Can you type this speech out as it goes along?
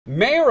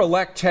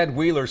Mayor-elect Ted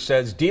Wheeler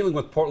says dealing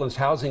with Portland's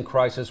housing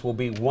crisis will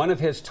be one of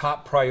his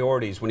top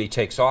priorities when he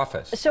takes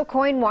office. So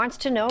KOIN wants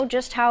to know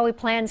just how he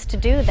plans to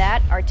do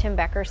that. Our Tim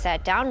Becker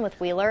sat down with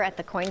Wheeler at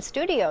the KOIN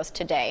studios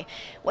today.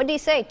 What did he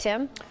say,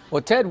 Tim?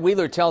 Well, Ted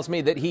Wheeler tells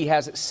me that he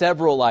has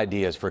several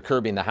ideas for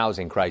curbing the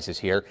housing crisis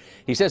here.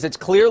 He says it's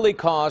clearly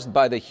caused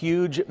by the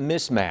huge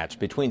mismatch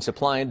between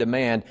supply and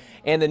demand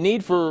and the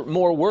need for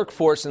more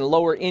workforce and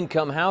lower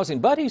income housing.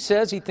 But he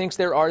says he thinks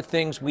there are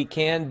things we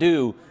can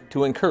do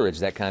to encourage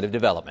that kind of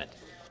development.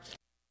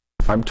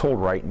 I'm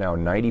told right now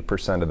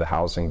 90% of the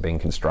housing being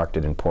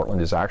constructed in Portland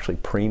is actually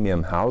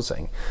premium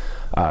housing.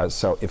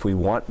 So if we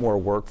want more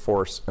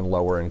workforce and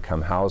lower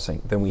income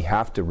housing, then we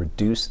have to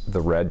reduce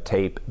the red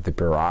tape, the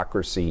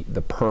bureaucracy,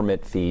 the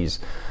permit fees,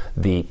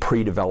 the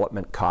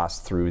pre-development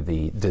costs through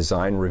the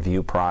design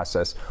review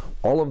process.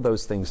 All of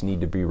those things need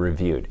to be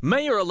reviewed.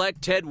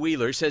 Mayor-elect Ted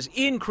Wheeler says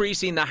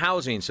increasing the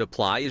housing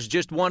supply is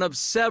just one of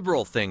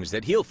several things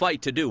that he'll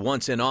fight to do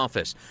once in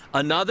office.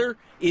 Another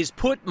is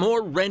put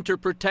more renter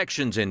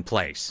protections in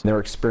place. They're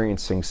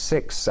experiencing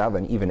 $600,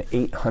 $700, even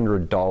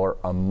 $800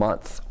 a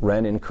month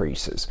rent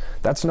increases.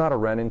 That's not a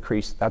rent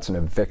increase, that's an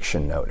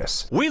eviction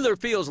notice. Wheeler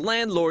feels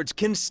landlords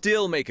can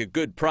still make a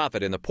good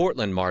profit in the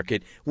Portland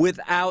market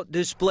without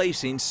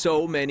displacing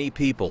so many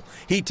people.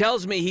 He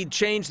tells me he'd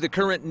change the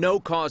current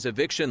no-cause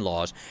eviction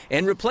laws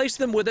and replace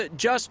them with a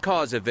just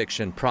cause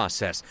eviction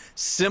process,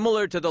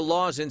 similar to the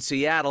laws in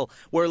Seattle,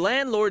 where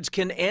landlords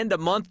can end a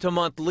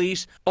month-to-month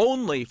lease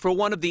only for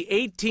one of the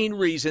 18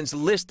 reasons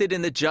listed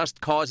in the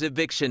just cause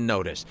eviction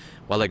notice.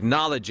 While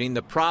acknowledging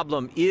the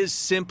problem is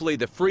simply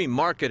the free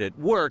market at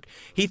work,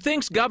 he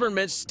thinks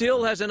government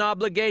still has an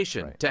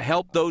obligation to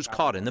help those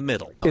caught in the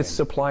middle. It's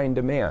supply and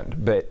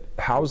demand, but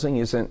housing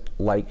isn't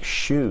like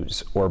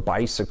shoes or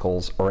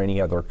bicycles or any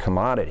other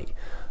commodity.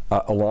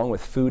 Along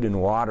with food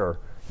and water,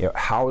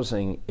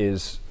 housing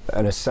is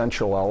an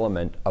essential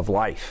element of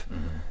life,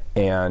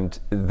 and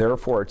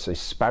therefore it's a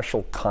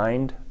special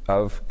kind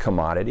of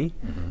commodity,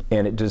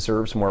 and it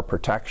deserves more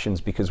protections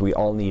because we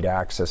all need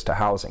access to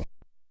housing.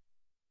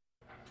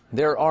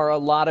 There are a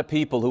lot of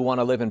people who want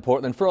to live in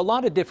Portland for a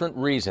lot of different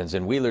reasons,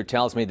 and Wheeler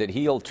tells me that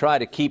he'll try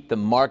to keep the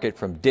market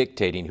from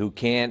dictating who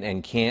can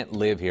and can't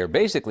live here,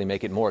 basically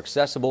make it more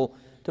accessible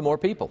to more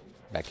people.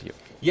 Back to you.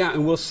 Yeah,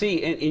 and we'll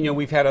see. And,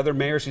 we've had other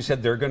mayors who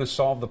said they're going to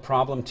solve the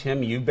problem.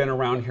 Tim, you've been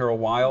around here a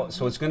while,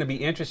 so it's going to be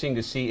interesting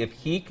to see if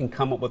he can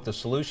come up with a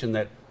solution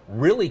that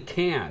really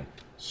can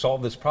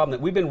solve this problem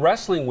that we've been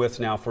wrestling with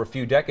now for a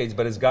few decades,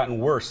 but has gotten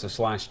worse this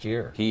last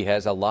year. He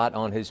has a lot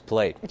on his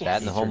plate, that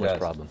and the homeless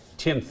problem.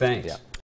 Tim, thanks. Yeah.